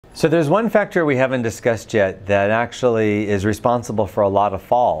So there's one factor we haven't discussed yet that actually is responsible for a lot of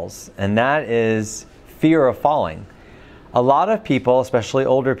falls, and that is fear of falling. A lot of people, especially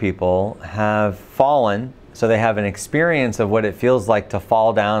older people, have fallen, so they have an experience of what it feels like to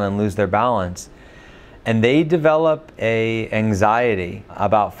fall down and lose their balance. And they develop an anxiety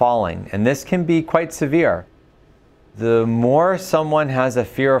about falling, and this can be quite severe. The more someone has a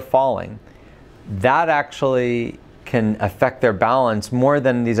fear of falling, that actually can affect their balance more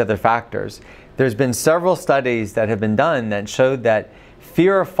than these other factors. There's been several studies that have been done that showed that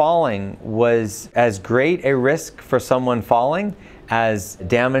fear of falling was as great a risk for someone falling as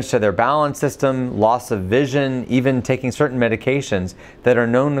damage to their balance system, loss of vision, even taking certain medications that are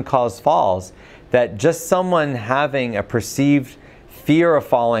known to cause falls, that just someone having a perceived fear of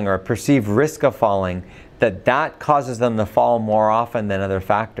falling or a perceived risk of falling, that causes them to fall more often than other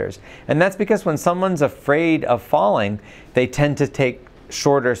factors. And that's because when someone's afraid of falling, they tend to take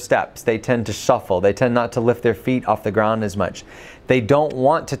shorter steps. They tend to shuffle. They tend not to lift their feet off the ground as much. They don't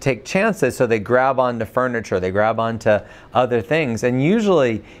want to take chances, so they grab onto furniture, they grab onto other things. And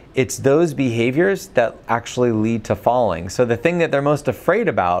usually it's those behaviors that actually lead to falling. So the thing that they're most afraid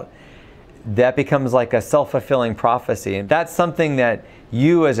about, that becomes like a self-fulfilling prophecy. And that's something that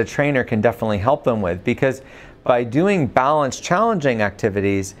you as a trainer can definitely help them with, because by doing balanced challenging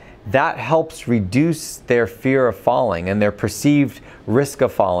activities, that helps reduce their fear of falling and their perceived risk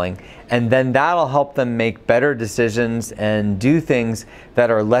of falling. And then that'll help them make better decisions and do things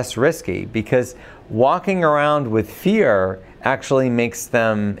that are less risky, because walking around with fear actually makes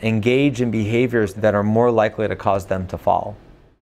them engage in behaviors that are more likely to cause them to fall.